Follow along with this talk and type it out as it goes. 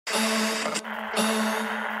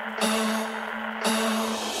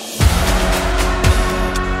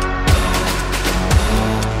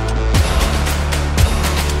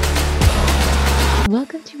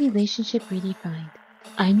Relationship Redefined.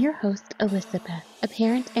 I'm your host, Elizabeth, a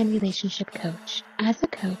parent and relationship coach. As a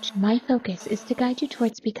coach, my focus is to guide you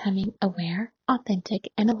towards becoming aware, authentic,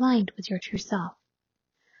 and aligned with your true self.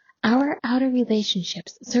 Our outer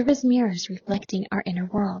relationships serve as mirrors reflecting our inner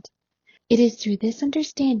world. It is through this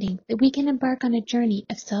understanding that we can embark on a journey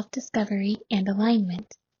of self-discovery and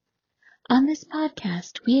alignment. On this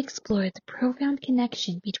podcast, we explore the profound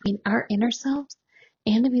connection between our inner selves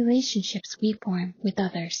and the relationships we form with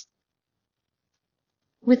others.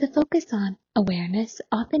 With a focus on awareness,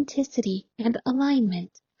 authenticity, and alignment,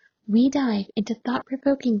 we dive into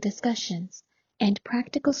thought-provoking discussions and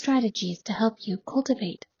practical strategies to help you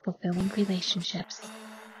cultivate fulfilling relationships.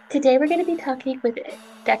 Today we're going to be talking with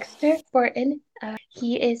Dexter Morton.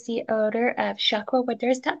 He is the owner of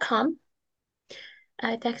ChakraWonders.com.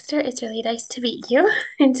 Dexter, it's really nice to meet you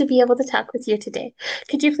and to be able to talk with you today.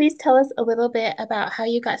 Could you please tell us a little bit about how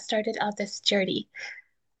you got started on this journey?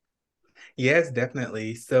 Yes,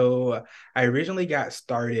 definitely. So I originally got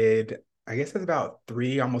started, I guess it's about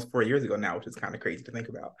 3, almost 4 years ago now, which is kind of crazy to think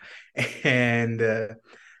about. And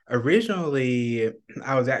originally,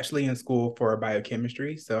 I was actually in school for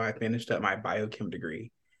biochemistry. So I finished up my biochem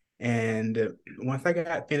degree. And once I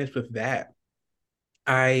got finished with that,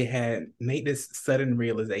 I had made this sudden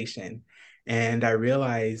realization. And I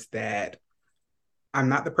realized that I'm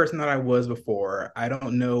not the person that I was before. I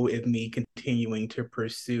don't know if me continuing to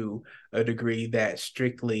pursue a degree that's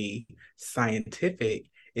strictly scientific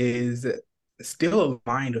is still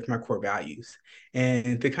aligned with my core values.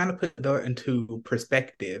 And to kind of put that into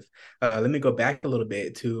perspective, let me go back a little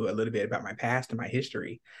bit about my past and my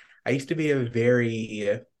history. I used to be a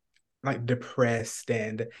very like depressed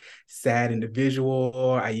and sad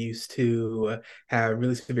individual. I used to have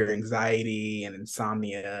really severe anxiety and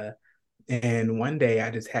insomnia, and one day I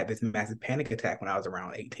just had this massive panic attack when I was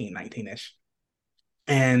around 18, 19-ish.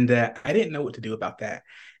 And I didn't know what to do about that.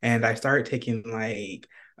 And I started taking like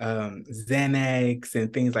Xanax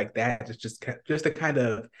and things like that, just to kind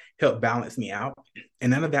of help balance me out.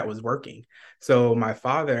 And none of that was working. So my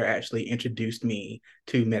father actually introduced me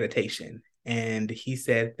to meditation. And he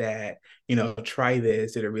said that, try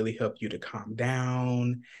this. It'll really help you to calm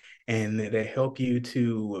down and it'll help you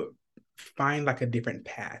to find like a different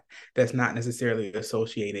path that's not necessarily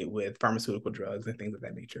associated with pharmaceutical drugs and things of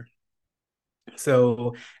that nature.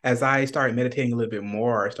 So as I started meditating a little bit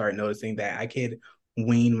more, I started noticing that I could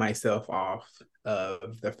wean myself off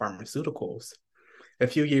of the pharmaceuticals. A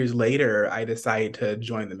few years later, I decided to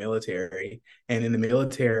join the military. And in the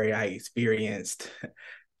military, I experienced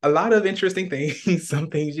a lot of interesting things, some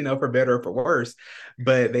things, for better or for worse,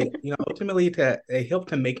 but they, ultimately they helped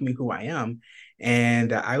to make me who I am.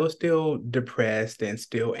 And I was still depressed and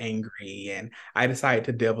still angry. And I decided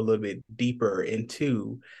to delve a little bit deeper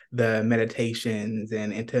into the meditations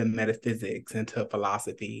and into metaphysics, into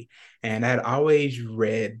philosophy. And I had always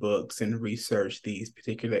read books and researched these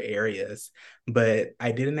particular areas, but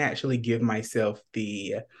I didn't actually give myself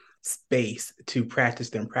the space to practice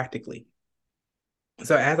them practically.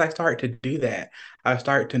 So as I start to do that, I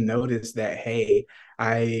start to notice that, hey,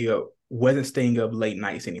 I wasn't staying up late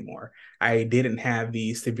nights anymore. I didn't have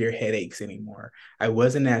these severe headaches anymore. I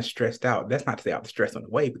wasn't as stressed out. That's not to say I was stressed on the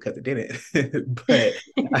way because it didn't, but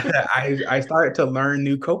I started to learn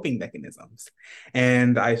new coping mechanisms.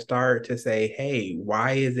 And I start to say, hey,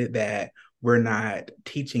 why is it that we're not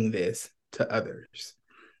teaching this to others?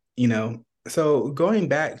 So going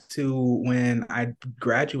back to when I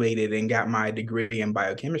graduated and got my degree in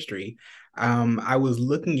biochemistry, I was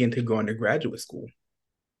looking into going to graduate school.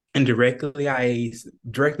 And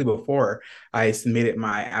directly before I submitted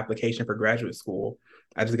my application for graduate school,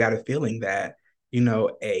 I just got a feeling that,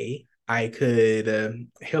 I could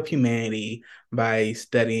help humanity by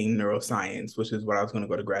studying neuroscience, which is what I was going to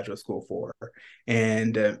go to graduate school for,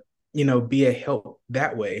 and, be a help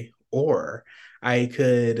that way. Or I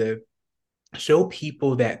could show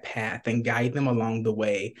people that path and guide them along the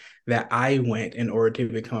way that I went in order to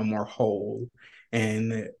become a more whole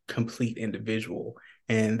and complete individual.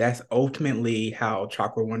 And that's ultimately how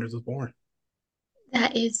Chakra Wonders was born.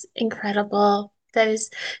 That is incredible. That is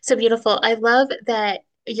so beautiful. I love that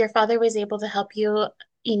your father was able to help you,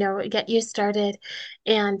 get you started.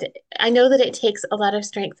 And I know that it takes a lot of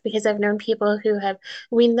strength because I've known people who have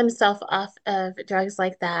weaned themselves off of drugs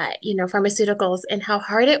like that, pharmaceuticals, and how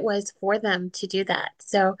hard it was for them to do that.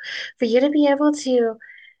 So for you to be able to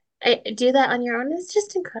do that on your own is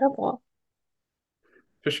just incredible.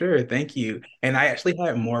 For sure. Thank you. And I actually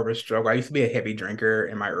had more of a struggle. I used to be a heavy drinker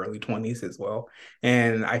in my early 20s as well.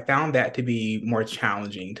 And I found that to be more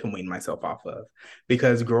challenging to wean myself off of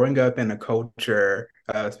because growing up in a culture,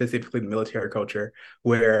 specifically the military culture,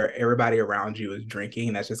 where everybody around you is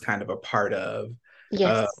drinking, that's just kind of a part of uh,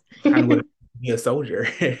 Yes. kind of what it is to be a soldier.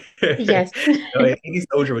 Yes. Any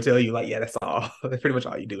soldier will tell you, like, yeah, that's all. That's pretty much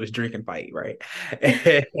all you do is drink and fight, right?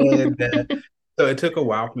 And so it took a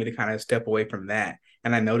while for me to kind of step away from that.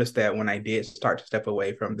 And I noticed that when I did start to step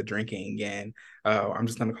away from the drinking and I'm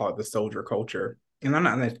just going to call it the soldier culture. And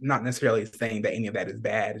I'm not necessarily saying that any of that is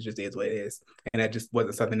bad. It just is what it is. And that just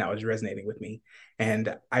wasn't something that was resonating with me.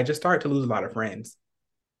 And I just started to lose a lot of friends.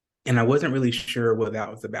 And I wasn't really sure what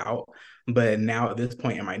that was about. But now at this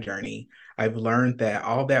point in my journey, I've learned that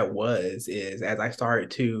all that was is as I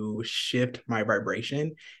started to shift my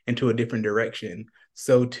vibration into a different direction,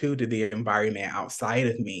 so too did the environment outside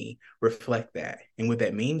of me reflect that. And what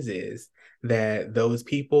that means is that those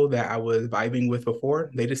people that I was vibing with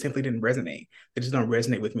before, they just simply didn't resonate. They just don't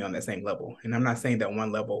resonate with me on that same level. And I'm not saying that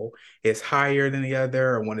one level is higher than the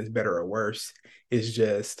other or one is better or worse. It's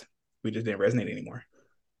just, we just didn't resonate anymore.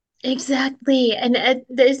 Exactly. And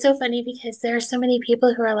it's so funny because there are so many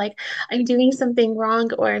people who are like, I'm doing something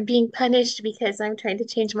wrong or I'm being punished because I'm trying to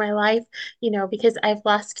change my life, because I've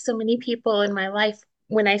lost so many people in my life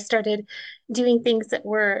when I started doing things that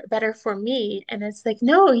were better for me. And it's like,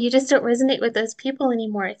 no, you just don't resonate with those people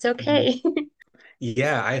anymore. It's okay.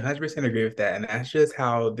 Yeah, I 100% agree with that. And that's just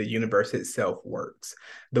how the universe itself works.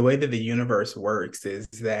 The way that the universe works is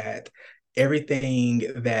that everything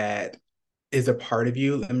that is a part of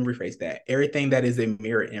you, let me rephrase that. Everything that is a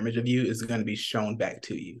mirror image of you is going to be shown back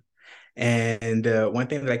to you. And one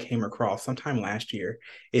thing that I came across sometime last year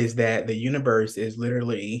is that the universe is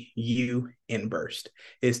literally you in burst.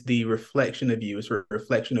 It's the reflection of you, it's a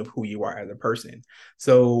reflection of who you are as a person.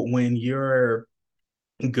 So when you're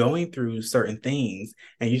going through certain things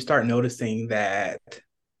and you start noticing that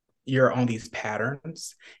you're on these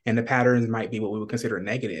patterns and the patterns might be what we would consider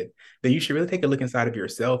negative, then you should really take a look inside of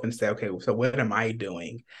yourself and say, okay, so what am I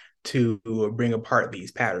doing to bring apart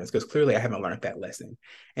these patterns? Because clearly I haven't learned that lesson.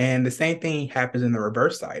 And the same thing happens in the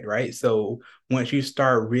reverse side, right? So once you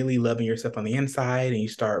start really loving yourself on the inside and you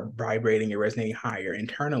start vibrating and resonating higher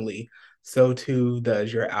internally, so too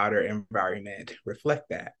does your outer environment reflect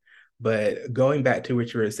that. But going back to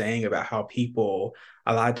what you were saying about how people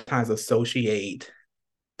a lot of times associate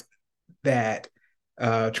that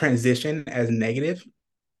transition as negative,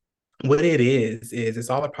 what it is it's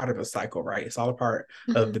all a part of a cycle, right? It's all a part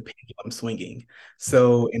of the Mhm. pendulum swinging.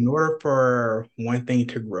 So in order for one thing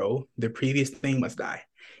to grow, the previous thing must die.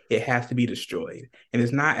 It has to be destroyed. And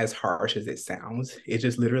it's not as harsh as it sounds. It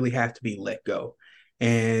just literally has to be let go.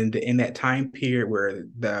 And in that time period where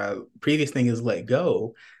the previous thing is let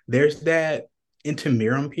go, there's that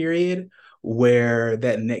interim period where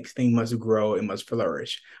that next thing must grow and must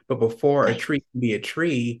flourish. But before a Right. tree can be a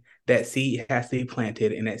tree, that seed has to be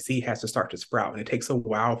planted and that seed has to start to sprout. And it takes a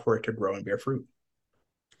while for it to grow and bear fruit.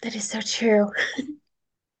 That is so true.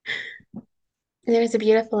 There's a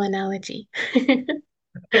beautiful analogy.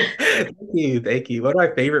 Thank you. Thank you. One of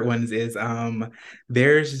my favorite ones is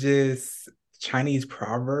there's this Chinese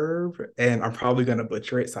proverb, and I'm probably gonna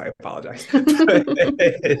butcher it, so I apologize. But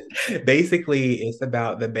basically it's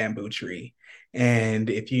about the bamboo tree. And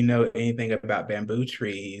if you know anything about bamboo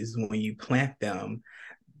trees, when you plant them,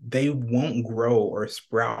 they won't grow or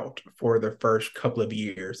sprout for the first couple of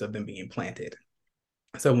years of them being planted.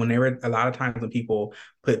 So whenever a lot of times when people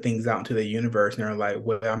put things out into the universe and they're like,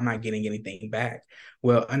 well, I'm not getting anything back.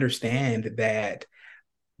 Well, understand that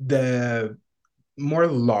the more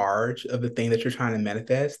large of the thing that you're trying to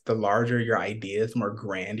manifest, the larger your ideas, more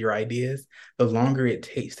grand your ideas, the longer it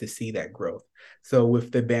takes to see that growth. So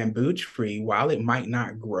with the bamboo tree, while it might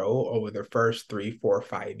not grow over the first 3, 4,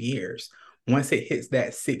 5 years, once it hits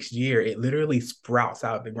that 6th year, it literally sprouts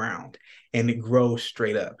out of the ground and it grows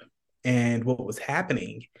straight up. And what was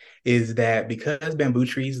happening is that because bamboo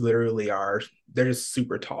trees literally are, they're just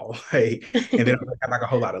super tall, right? And they don't have like a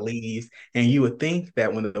whole lot of leaves, and you would think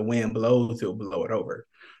that when the wind blows, it'll blow it over.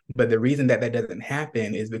 But the reason that that doesn't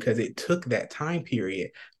happen is because it took that time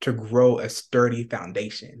period to grow a sturdy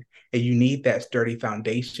foundation. And you need that sturdy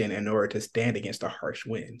foundation in order to stand against the harsh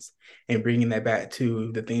winds. And bringing that back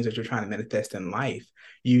to the things that you're trying to manifest in life,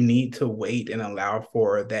 you need to wait and allow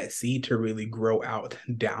for that seed to really grow out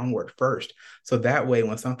downward first. So that way,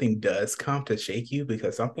 when something does come to shake you,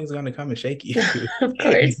 because something's going to come and shake you, Of you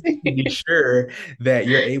course. need to be sure that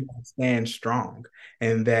you're able to stand strong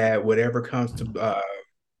and that whatever comes to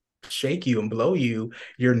shake you and blow you,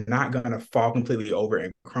 you're not going to fall completely over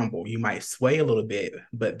and crumble. You might sway a little bit,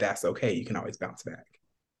 but that's okay. You can always bounce back.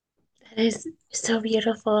 That is so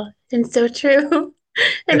beautiful and so true.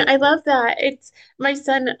 And I love that. It's my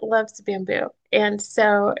son loves bamboo. And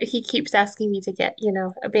so he keeps asking me to get,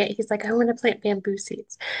 he's like, I want to plant bamboo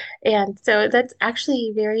seeds. And so that's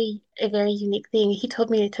actually a very unique thing. He told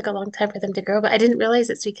me it took a long time for them to grow, but I didn't realize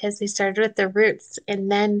it's because they started with the roots and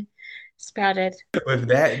then sprouted. With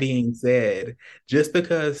that being said, just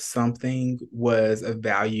because something was of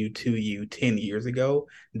value to you 10 years ago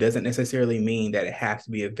doesn't necessarily mean that it has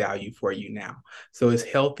to be of value for you now. So it's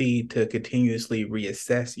healthy to continuously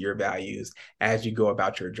reassess your values as you go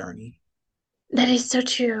about your journey. That is so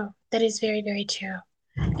true. That is very, very true.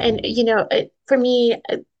 And, for me,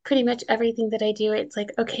 pretty much everything that I do, it's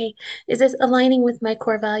like, okay, is this aligning with my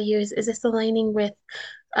core values? Is this aligning with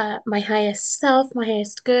my highest self, my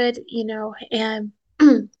highest good, and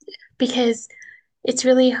because it's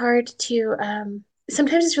really hard to,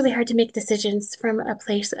 sometimes it's really hard to make decisions from a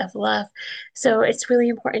place of love. So it's really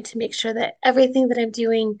important to make sure that everything that I'm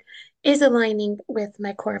doing is aligning with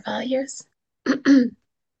my core values.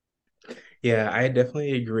 Yeah, I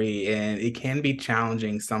definitely agree. And it can be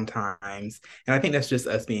challenging sometimes. And I think that's just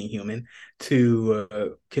us being human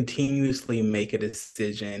to continuously make a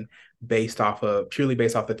decision purely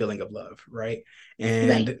based off the feeling of love, right? Right.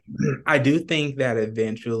 And I do think that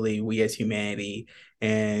eventually we as humanity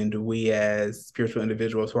and we as spiritual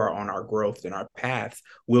individuals who are on our growth and our paths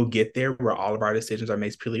will get there where all of our decisions are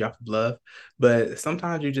made purely off of love. But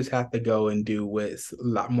sometimes you just have to go and do what's a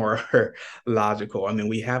lot more logical. I mean,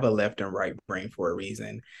 we have a left and right brain for a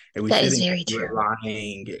reason, and we That is shouldn't very be true.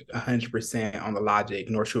 relying 100% on the logic,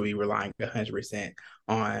 nor should we be relying 100%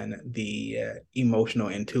 on the emotional,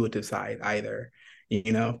 intuitive side either.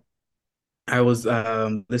 You know, I was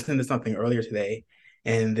listening to something earlier today,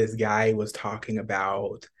 and this guy was talking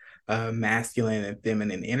about masculine and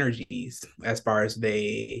feminine energies as far as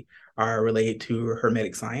they are related to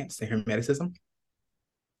Hermetic science and Hermeticism.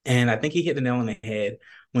 And I think he hit the nail on the head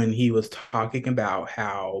when he was talking about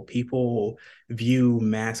how people view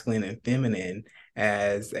masculine and feminine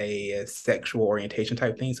as a sexual orientation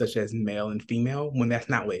type thing, such as male and female, when that's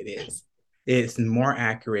not what it Right. is. It's more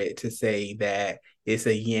accurate to say that it's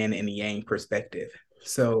a yin and yang perspective.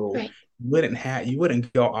 So Right. you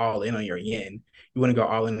wouldn't go all in on your yin. You wouldn't go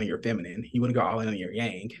all in on your feminine. You wouldn't go all in on your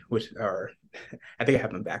yang, which are I think I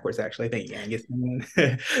have them backwards actually. I think Yang is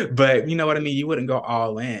feminine. But you know what I mean? You wouldn't go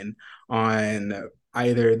all in on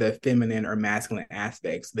either the feminine or masculine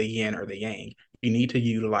aspects, the yin or the yang. You need to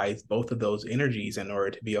utilize both of those energies in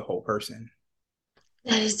order to be a whole person.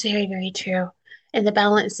 That is very, very true. And the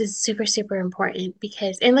balance is super, super important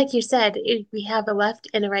because, and like you said, we have a left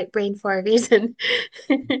and a right brain for a reason.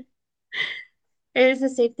 It is the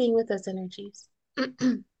same thing with those energies.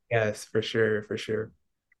 Yes, for sure, for sure.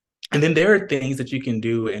 And then there are things that you can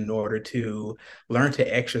do in order to learn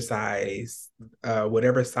to exercise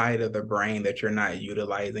whatever side of the brain that you're not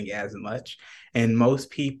utilizing as much. And most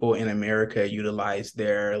people in America utilize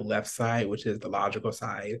their left side, which is the logical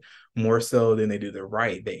side, more so than they do the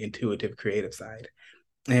right, the intuitive, creative side.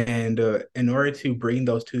 And in order to bring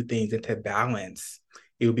those two things into balance,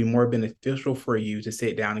 it would be more beneficial for you to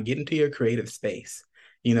sit down and get into your creative space.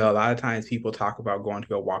 You know, a lot of times people talk about going to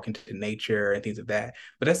go walk into nature and things of that,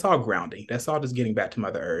 but that's all grounding. That's all just getting back to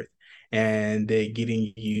Mother Earth and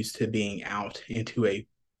getting used to being out into a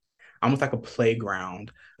almost like a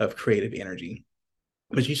playground of creative energy.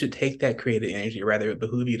 But you should take that creative energy, rather it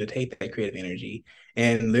behoove you to take that creative energy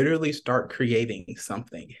and literally start creating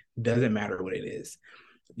something. Doesn't matter what it is.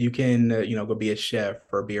 You can go be a chef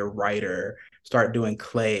or be a writer, start doing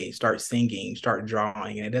clay, start singing, start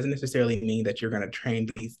drawing, and it doesn't necessarily mean that you're going to train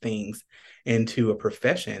these things into a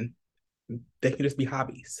profession. They can just be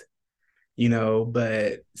hobbies,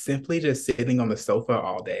 but simply just sitting on the sofa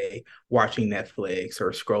all day watching Netflix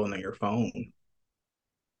or scrolling on your phone,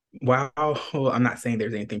 wow, well, I'm not saying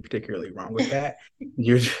there's anything particularly wrong with that.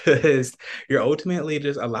 You're just you're ultimately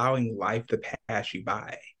just allowing life to pass you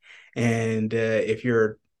by. And if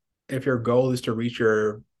your goal is to reach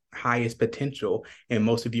your highest potential, and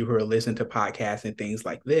most of you who are listening to podcasts and things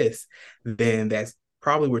like this, then that's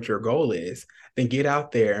probably what your goal is. Then get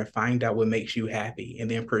out there and find out what makes you happy and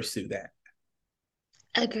then pursue that.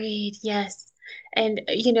 Agreed, yes. And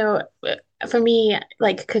for me,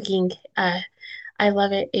 like cooking, I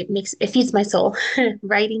love it. It feeds my soul.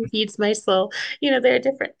 Writing feeds my soul. There are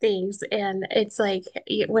different things, and it's like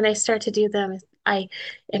when I start to do them, I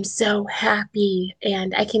am so happy,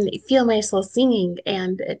 and I can feel my soul singing.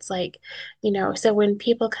 And it's like, so when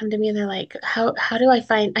people come to me and they're like, how do I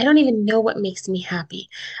find? I don't even know what makes me happy.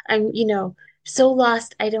 I'm, so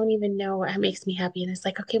lost. I don't even know what makes me happy. And it's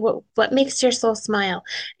like, okay, what makes your soul smile?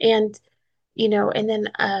 And and then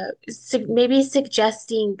maybe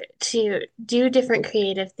suggesting to do different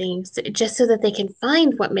creative things just so that they can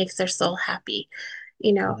find what makes their soul happy.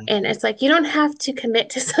 Mhm. And it's like you don't have to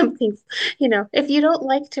commit to something. If you don't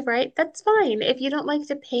like to write, that's fine. If you don't like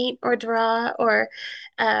to paint or draw or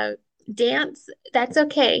uh, dance, that's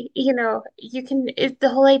okay.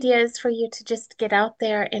 The whole idea is for you to just get out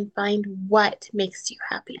there and find what makes you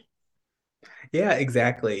happy. Yeah,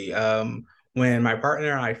 exactly. When my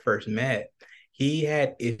partner and I first met, he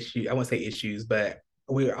had issues. I won't say issues, but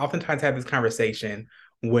we oftentimes have this conversation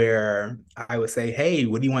where I would say, "Hey,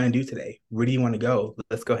 what do you want to do today? Where do you want to go?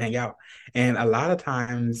 Let's go hang out." And a lot of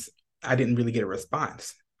times I didn't really get a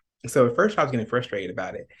response. So at first I was getting frustrated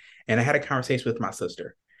about it. And I had a conversation with my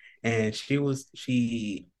sister, and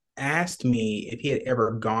she asked me if he had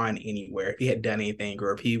ever gone anywhere, if he had done anything,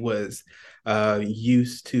 or if he was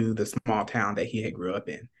used to the small town that he had grew up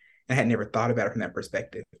in. I had never thought about it from that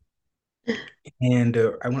perspective. And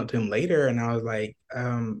I went up to him later and I was like,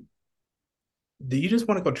 do you just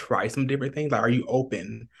want to go try some different things? Like, are you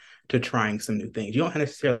open to trying some new things? You don't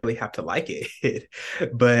necessarily have to like it,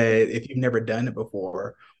 but if you've never done it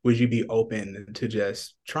before, would you be open to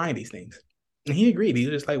just trying these things? And he agreed. He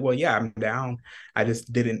was just like, well, yeah, I'm down. I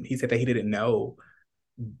just didn't, he said that he didn't know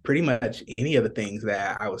pretty much any of the things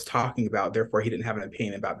that I was talking about. Therefore, he didn't have an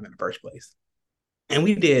opinion about them in the first place. And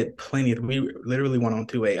we did plenty of, we literally went on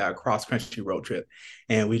to a cross country road trip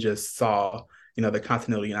and we just saw, the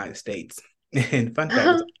continental United States. And fun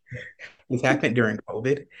fact, this happened during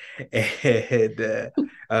COVID. And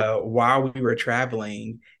while we were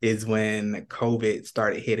traveling is when COVID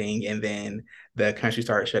started hitting and then the country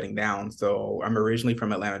started shutting down. So I'm originally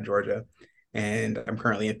from Atlanta, Georgia, and I'm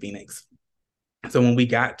currently in Phoenix. So when we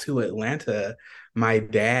got to Atlanta, my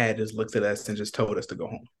dad just looked at us and just told us to go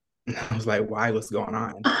home. I was like, why? What's going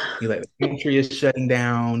on? He's like, the country is shutting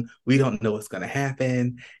down. We don't know what's going to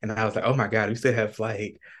happen. And I was like, oh my God, we still have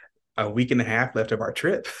like a week and a half left of our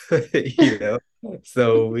trip, you know?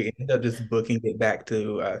 So we ended up just booking it back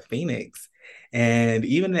to Phoenix. And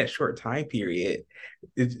even that short time period,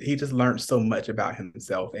 he just learned so much about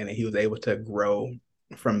himself and he was able to grow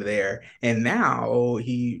from there. And now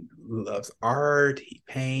he loves art, he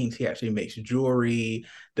paints, he actually makes jewelry,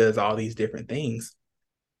 does all these different things.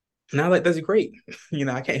 And I like that's great.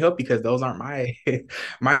 I can't help because those aren't my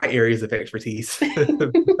my areas of expertise.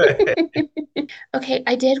 But Okay,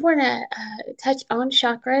 I did want to touch on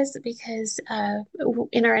chakras because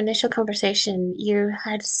in our initial conversation, you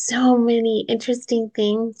had so many interesting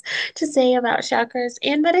things to say about chakras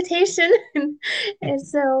and meditation. And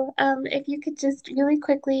so, if you could just really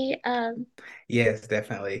quickly, yes,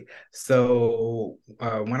 definitely. So,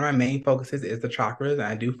 one of my main focuses is the chakras, and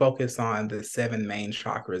I do focus on the seven main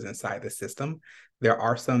chakras inside the system. There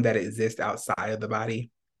are some that exist outside of the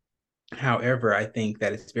body. However, I think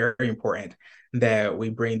that it's very important that we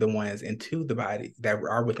bring the ones into the body that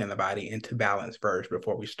are within the body into balance first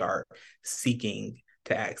before we start seeking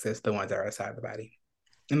to access the ones that are outside the body.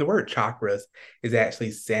 And the word chakras is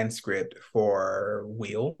actually Sanskrit for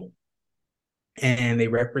wheel, and they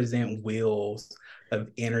represent wheels of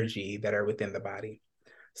energy that are within the body.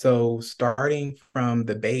 So, starting from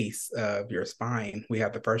the base of your spine, we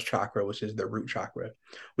have the first chakra, which is the root chakra,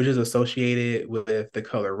 which is associated with the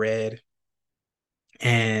color red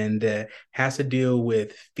and has to deal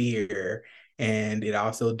with fear. And it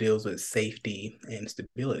also deals with safety and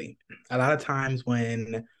stability. A lot of times,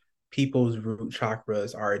 when people's root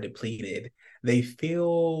chakras are depleted, they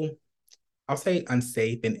feel, I'll say,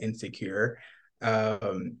 unsafe and insecure.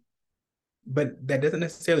 Um, but that doesn't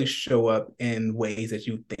necessarily show up in ways that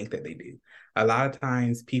you think that they do. A lot of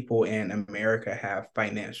times, people in America have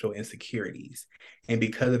financial insecurities, and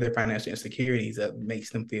because of their financial insecurities, it makes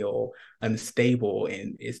them feel unstable,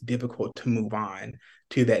 and it's difficult to move on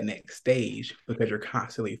to that next stage because you're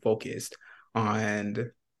constantly focused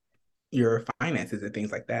on your finances and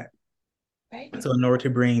things like that. right? So, in order to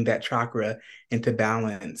bring that chakra into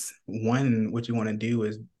balance, one, what you want to do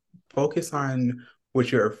is focus on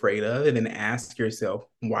what you're afraid of and then ask yourself,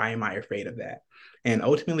 why am I afraid of that? And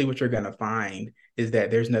ultimately, what you're going to find is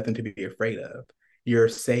that there's nothing to be afraid of. You're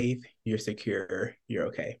safe, you're secure, you're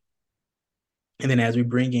okay. And then as we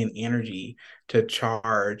bring in energy to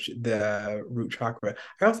charge the root chakra,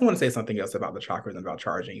 I also want to say something else about the chakras and about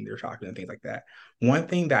charging their chakras and things like that. One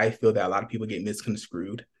thing that I feel that a lot of people get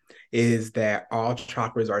misconstrued is that all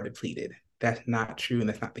chakras are depleted. That's not true, and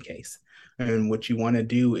that's not the case. And what you want to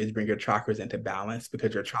do is bring your chakras into balance,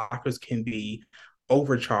 because your chakras can be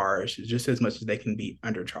overcharged just as much as they can be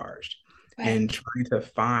undercharged. Right. And trying to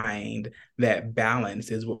find that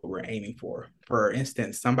balance is what we're aiming for. For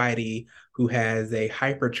instance, somebody who has a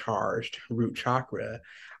hypercharged root chakra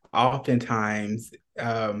oftentimes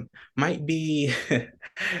might be,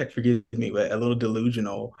 forgive me, but a little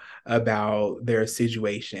delusional about their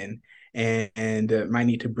situation, and might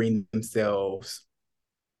need to bring themselves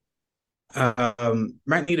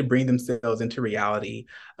into reality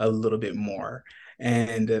a little bit more.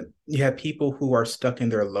 And you have people who are stuck in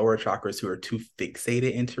their lower chakras who are too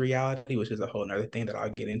fixated into reality, which is a whole other thing that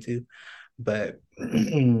I'll get into. But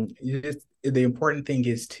the important thing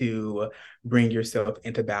is to bring yourself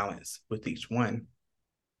into balance with each one,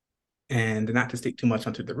 and not to stick too much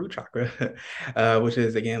onto the root chakra, which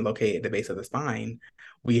is again located at the base of the spine.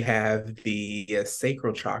 We have the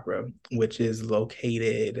sacral chakra, which is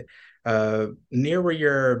located near where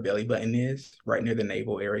your belly button is, right near the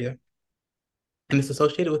navel area. And it's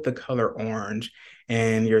associated with the color orange.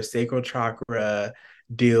 And your sacral chakra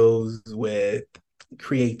deals with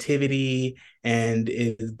creativity and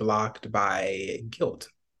is blocked by guilt.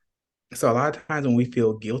 So a lot of times when we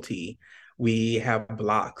feel guilty, we have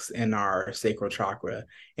blocks in our sacral chakra,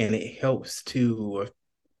 and it helps to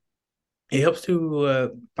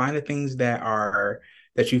find the things that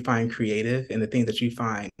you find creative and the things that you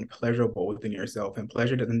find pleasurable within yourself. And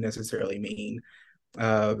pleasure doesn't necessarily mean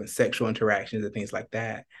sexual interactions and things like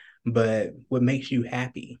that, but what makes you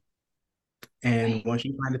happy. And Right. once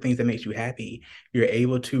you find the things that makes you happy, you're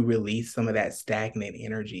able to release some of that stagnant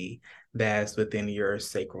energy that's within your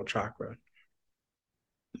sacral chakra.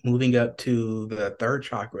 Moving up to the third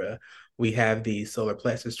chakra, we have the solar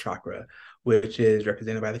plexus chakra, which is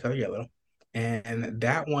represented by the color yellow. And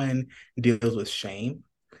that one deals with shame,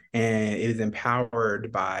 and it is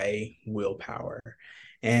empowered by willpower.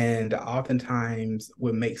 And oftentimes,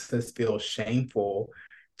 what makes us feel shameful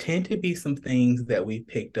tend to be some things that we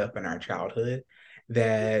picked up in our childhood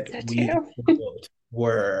that So we true. felt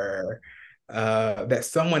were, that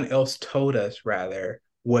someone else told us rather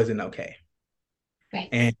wasn't okay. Right.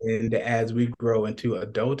 And as we grow into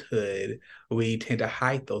adulthood, we tend to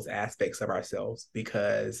hide those aspects of ourselves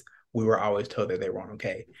because we were always told that they weren't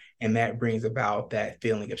okay. And that brings about that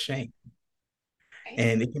feeling of shame. Right.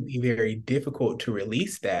 And it can be very difficult to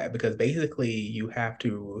release that, because basically you have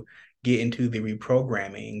to get into the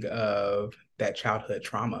reprogramming of that childhood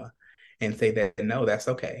trauma and say that, no, that's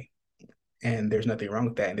okay. And there's nothing wrong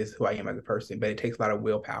with that. And this is who I am as a person. But it takes a lot of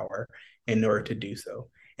willpower in order to do so.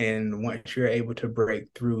 And once you're able to break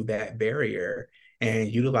through that barrier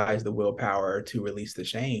and utilize the willpower to release the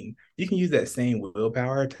shame, you can use that same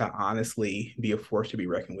willpower to honestly be a force to be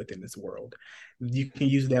reckoned with in this world. You can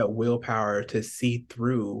use that willpower to see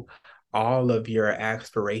through all of your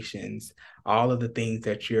aspirations, all of the things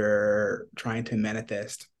that you're trying to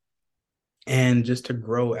manifest, and just to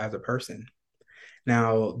grow as a person.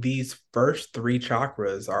 Now, these first three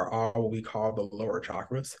chakras are all what we call the lower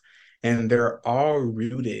chakras, and they're all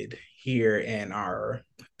rooted here in our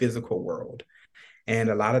physical world. And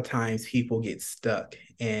a lot of times people get stuck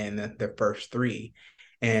in the first three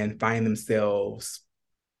and find themselves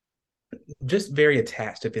just very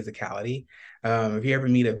attached to physicality. If you ever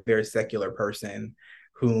meet a very secular person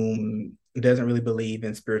whom doesn't really believe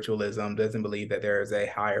in spiritualism, doesn't believe that there is a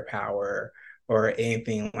higher power or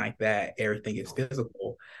anything like that, everything is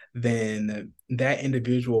physical, then that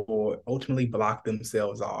individual will ultimately block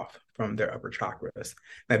themselves off from their upper chakras.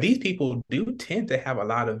 Now, these people do tend to have a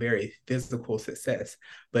lot of very physical success,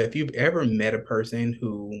 but if you've ever met a person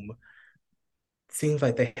whom seems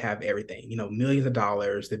like they have everything, millions of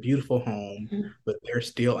dollars, the beautiful home, Mhm. but they're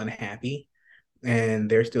still unhappy and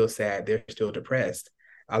they're still sad, they're still depressed.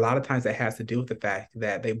 A lot of times that has to do with the fact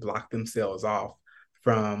that they block themselves off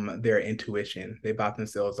from their intuition. They block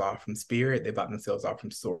themselves off from spirit, they block themselves off from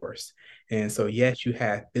source. And so, yes, you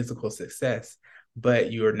have physical success,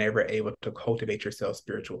 but you are never able to cultivate yourself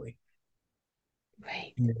spiritually.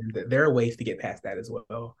 Right. And there are ways to get past that as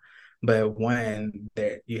well. But one,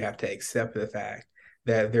 that you have to accept the fact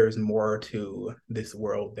that there's more to this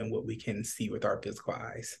world than what we can see with our physical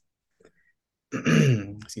eyes.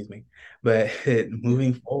 Excuse me. But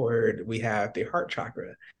moving forward, we have the heart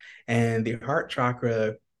chakra. And the heart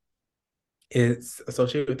chakra is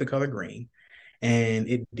associated with the color green, and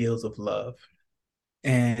it deals with love.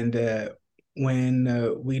 And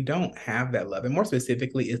when we don't have that love, and more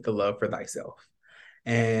specifically, it's the love for thyself.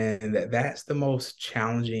 And that's the most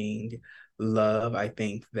challenging love, I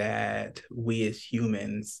think, that we as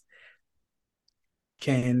humans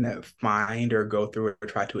can find or go through or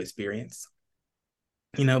try to experience,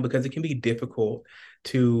 because it can be difficult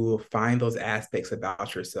to find those aspects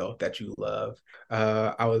about yourself that you love.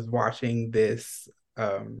 I was watching this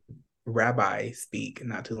rabbi speak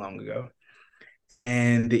not too long ago,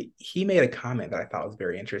 and he made a comment that I thought was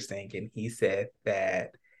very interesting. And he said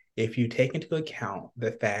that if you take into account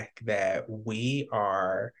the fact that we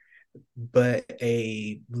are but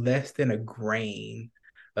a less than a grain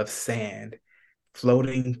of sand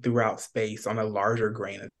floating throughout space on a larger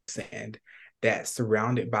grain of sand that's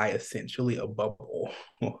surrounded by essentially a bubble.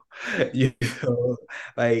 you know,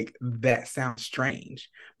 like that sounds strange,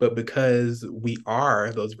 but because we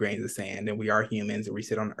are those grains of sand and we are humans and we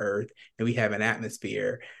sit on Earth and we have an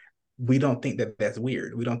atmosphere, we don't think that that's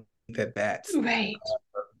weird. We don't think that that's Right.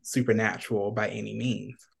 supernatural by any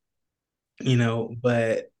means,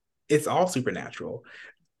 but it's all supernatural.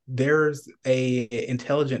 There's a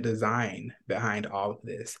intelligent design behind all of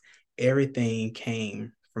this. Everything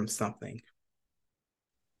came from something.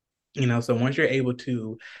 So once you're able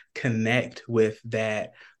to connect with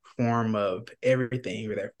that form of everything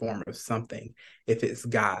or that form of something, if it's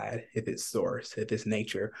God, if it's source, if it's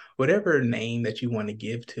nature, whatever name that you want to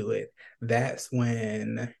give to it, that's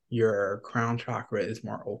when your crown chakra is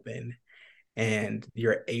more open and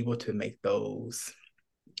you're able to make those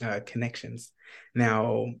connections.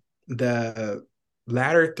 Now, the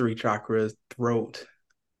latter three chakras, throat,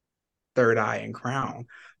 third eye, and crown,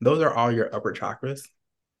 those are all your upper chakras.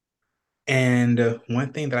 And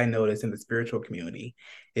one thing that I notice in the spiritual community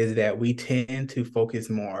is that we tend to focus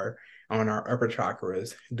more on our upper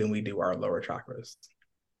chakras than we do our lower chakras.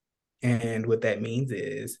 And what that means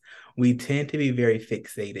is we tend to be very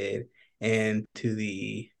fixated and to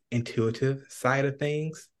the intuitive side of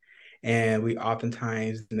things. And we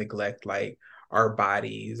oftentimes neglect like our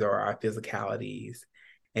bodies or our physicalities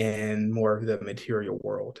and more of the material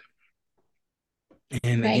world.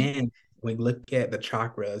 And Right. again, we look at the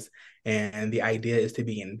chakras, and the idea is to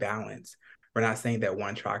be in balance. We're not saying that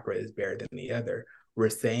one chakra is better than the other. We're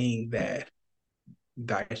saying that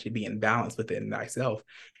that should be in balance within thyself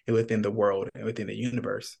and within the world and within the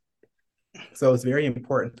universe. So it's very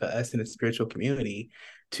important for us in the spiritual community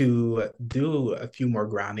to do a few more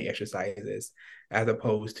grounding exercises as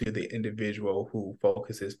opposed to the individual who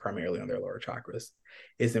focuses primarily on their lower chakras.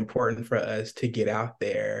 It's important for us to get out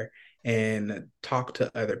there and talk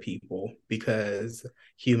to other people because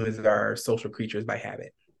humans are social creatures by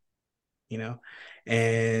habit, you know?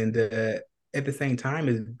 And at the same time,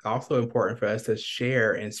 it's also important for us to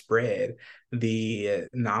share and spread the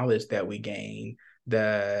knowledge that we gain,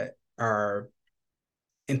 our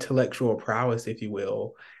intellectual prowess, if you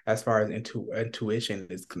will, as far as intuition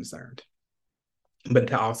is concerned. But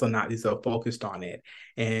to also not be so focused on it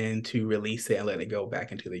and to release it and let it go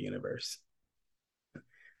back into the universe.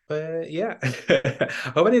 But yeah, I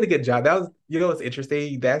hope I did a good job. That was, what's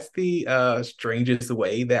interesting. That's the strangest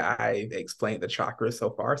way that I've explained the chakra so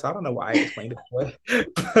far. So I don't know why I explained it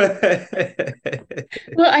that way.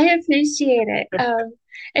 Well, I appreciate it.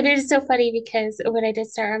 And it is so funny because when I did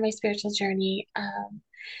start on my spiritual journey,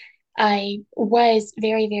 I was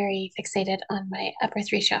very, very fixated on my upper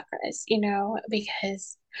three chakras,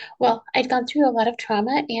 because, well, I'd gone through a lot of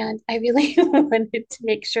trauma and I really wanted to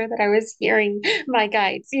make sure that I was hearing my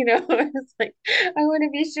guides. It's like, I want to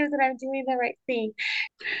be sure that I'm doing the right thing.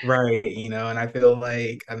 Right, and I feel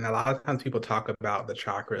like, and a lot of times people talk about the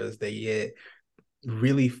chakras, they get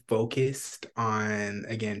really focused on,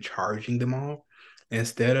 again, charging them all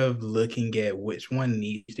instead of looking at which one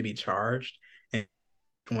needs to be charged and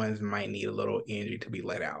which ones might need a little energy to be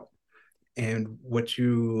let out. And what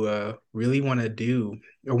you really want to do,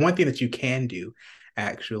 or one thing that you can do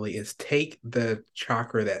actually, is take the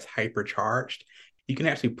chakra that's hypercharged. You can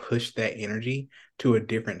actually push that energy to a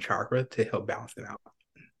different chakra to help balance it out.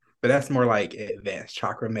 But that's more like advanced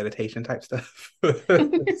chakra meditation type stuff.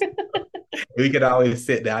 We could always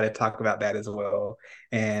sit down and talk about that as well,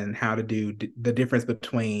 and how to do the difference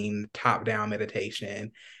between top down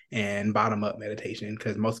meditation and bottom up meditation,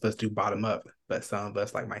 because most of us do bottom up, but some of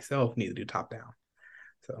us, like myself, need to do top down.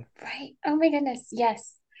 So Right. Oh my goodness.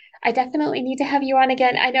 Yes. I definitely need to have you on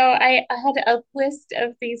again. I know I had a list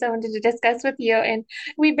of things I wanted to discuss with you, and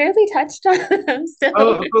we barely touched on them. So,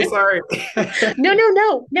 oh, I'm so sorry. no, no,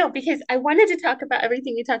 no, no, because I wanted to talk about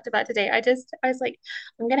everything we talked about today. I was like,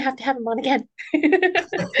 I'm gonna have him on again.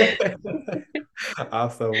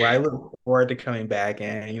 Also, well, I look forward to coming back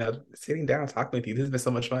and sitting down and talking with you. This has been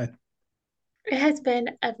so much fun. It has been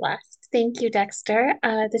a blast. Thank you, Dexter.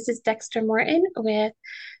 This is Dexter Morton with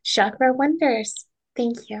Chakra Wonders.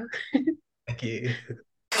 Thank you. Thank you.